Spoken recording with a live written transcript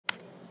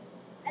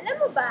Alam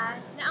mo ba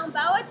na ang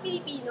bawat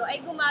Pilipino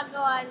ay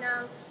gumagawa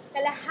ng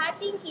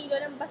kalahating kilo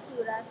ng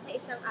basura sa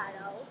isang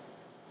araw?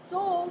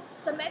 So,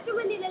 sa Metro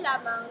Manila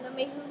lamang na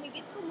may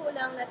humigit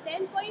kumulang na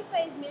 10.5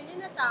 million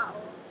na tao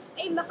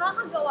ay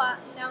makakagawa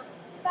ng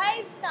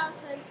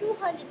 5,250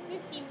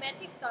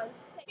 metric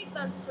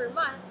tons per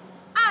month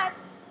at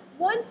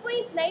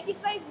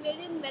 1.95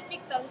 million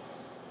metric tons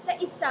sa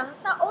isang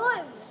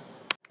taon.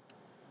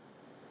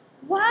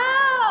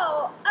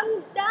 Wow!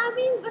 Ang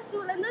daming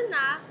basura nun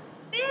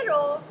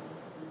pero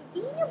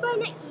hindi niyo ba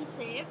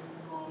naisip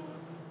kung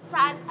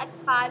saan at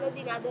paano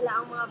dinadala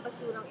ang mga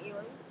basurang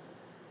iyon?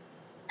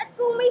 At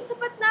kung may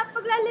sapat na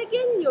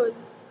paglalagyan yun,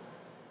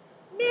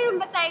 meron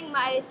ba tayong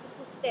maayos na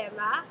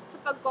sistema sa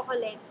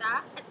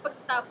pagkokolekta at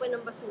pagtatapon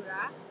ng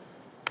basura?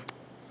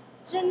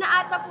 Diyan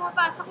na ata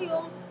pumapasok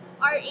yung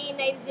RA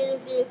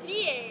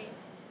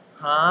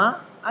 9003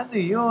 Ha? Ano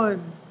yun?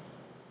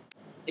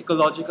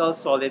 Ecological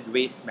Solid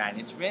Waste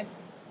Management?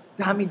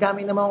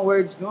 Dami-dami namang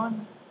words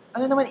nun.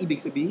 Ano naman ibig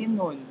sabihin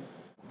nun?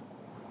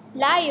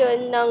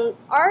 Layon ng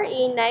RA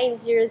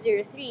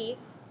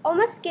 9003 o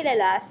mas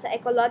kilala sa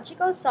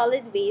Ecological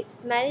Solid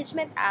Waste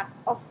Management Act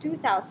of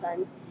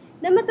 2000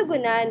 na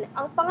matugunan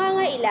ang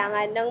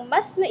pangangailangan ng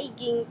mas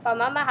maiging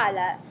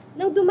pamamahala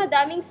ng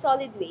dumadaming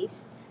solid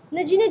waste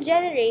na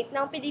gine-generate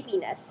ng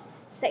Pilipinas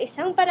sa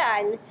isang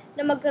paraan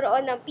na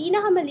magkaroon ng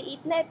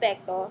pinakamaliit na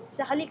epekto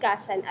sa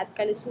kalikasan at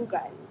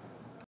kalusugan.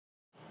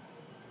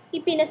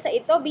 Ipinasa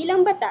ito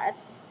bilang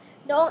batas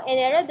noong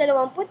Enero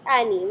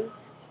 26,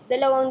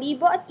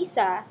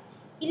 2001,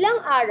 ilang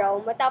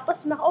araw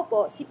matapos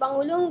makaupo si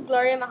Pangulong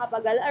Gloria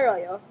Macapagal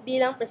Arroyo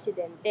bilang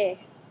presidente.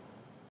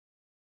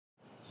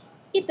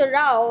 Ito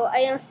raw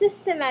ay ang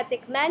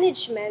systematic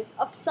management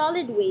of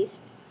solid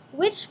waste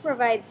which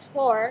provides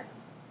for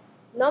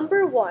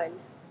number 1,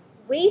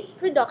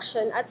 waste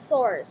reduction at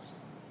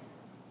source.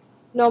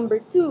 Number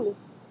 2,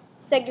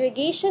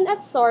 segregation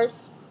at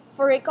source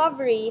for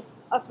recovery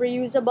of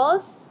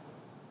reusables,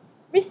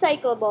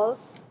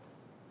 recyclables.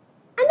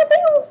 Ano ba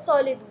yung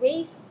solid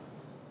waste?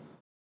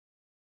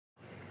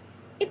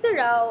 Ito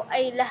raw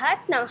ay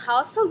lahat ng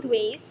household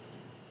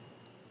waste,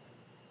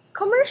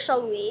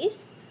 commercial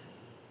waste,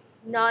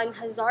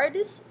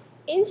 non-hazardous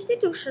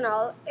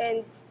institutional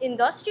and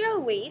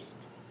industrial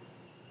waste,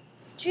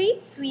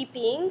 street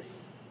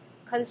sweepings,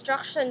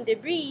 construction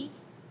debris,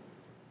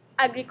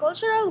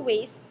 agricultural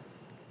waste,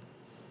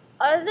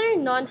 other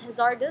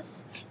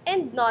non-hazardous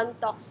and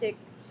non-toxic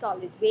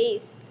solid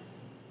waste.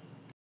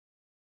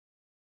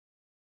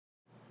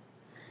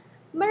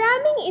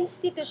 Maraming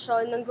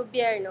institusyon ng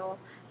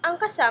gobyerno ang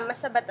kasama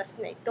sa batas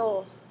na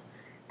ito.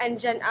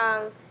 Andyan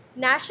ang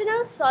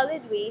National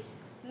Solid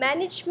Waste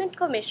Management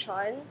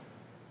Commission,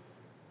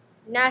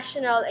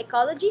 National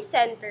Ecology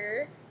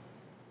Center,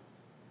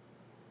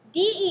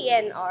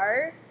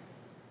 DENR,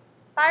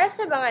 para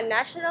sa mga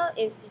national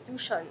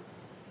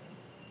institutions.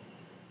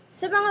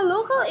 Sa mga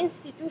local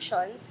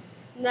institutions,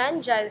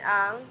 nandyan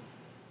ang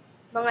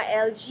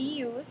mga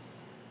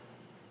LGUs,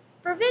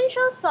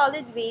 Provincial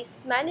Solid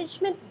Waste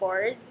Management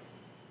Board,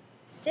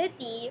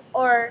 City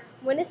or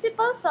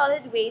Municipal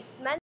Solid Waste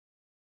Management.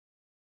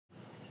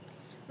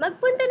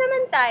 Magpunta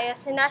naman tayo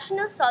sa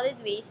National Solid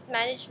Waste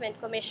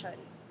Management Commission.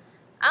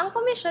 Ang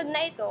komisyon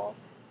na ito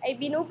ay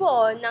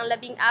binubuo ng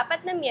 14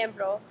 na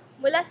miyembro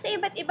mula sa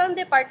iba't ibang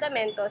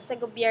departamento sa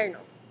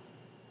gobyerno.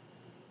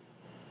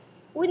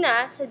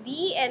 Una, sa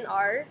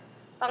DENR,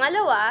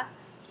 pangalawa,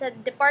 sa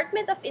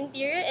Department of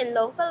Interior and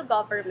Local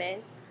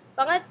Government,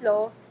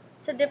 pangatlo,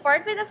 sa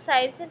Department of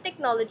Science and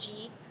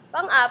Technology,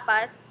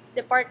 pang-apat,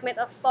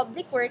 Department of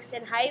Public Works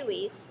and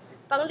Highways,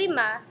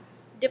 pang-lima,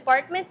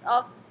 Department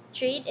of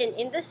Trade and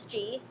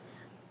Industry,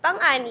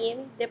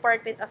 pang-anim,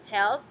 Department of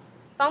Health,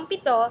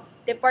 pang-pito,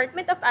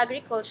 Department of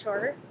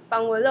Agriculture,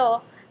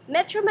 pang-walo,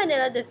 Metro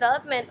Manila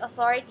Development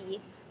Authority,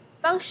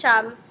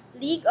 pang-siyam,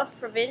 League of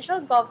Provincial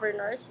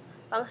Governors,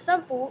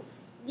 pang-sampu,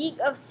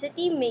 League of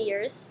City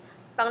Mayors,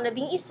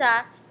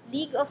 pang-labing-isa,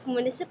 League of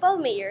Municipal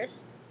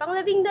Mayors,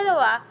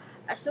 pang-labing-dalawa,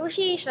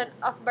 Association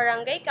of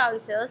Barangay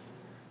Councils,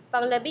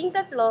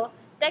 pang-labing-tatlo,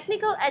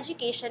 Technical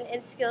Education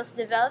and Skills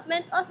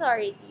Development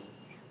Authority,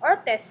 or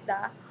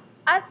TESDA,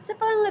 at sa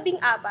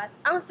pang-labing-apat,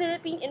 ang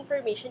Philippine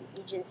Information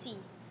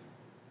Agency.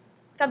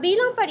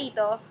 Kabilang pa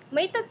rito,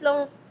 may 3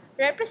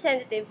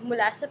 representative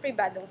mula sa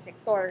pribadong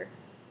sektor.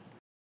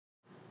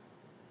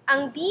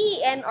 Ang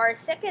DENR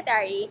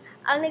Secretary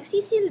ang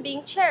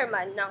nagsisilbing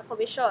chairman ng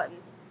komisyon.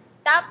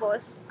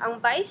 Tapos, ang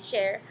vice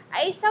chair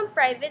ay isang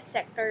private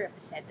sector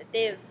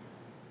representative.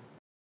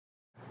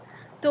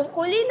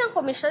 Tungkulin ng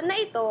komisyon na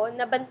ito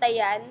na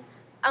bantayan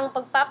ang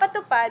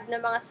pagpapatupad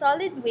ng mga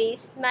solid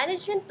waste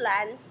management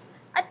plans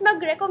at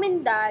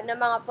magrekomenda ng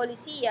mga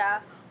polisiya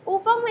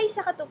upang may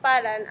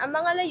sakatuparan ang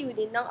mga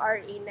layunin ng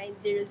RA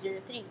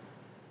 9003.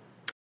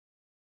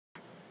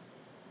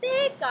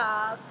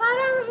 Teka,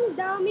 parang ang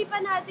dami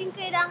pa natin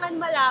kailangan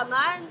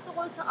malaman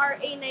tungkol sa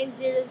RA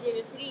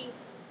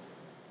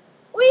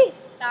 9003. Uy,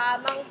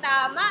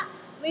 tamang-tama!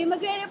 May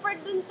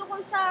magre-report dun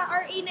tungkol sa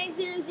RA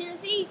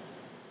 9003.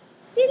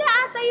 Sila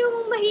ata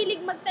yung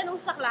mahilig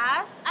magtanong sa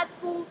class at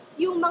kung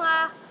yung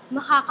mga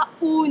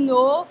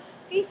makakauno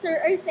kay Sir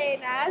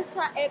Arcenas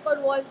sa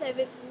Econ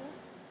 172.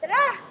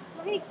 Tara,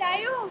 makinig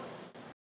tayo!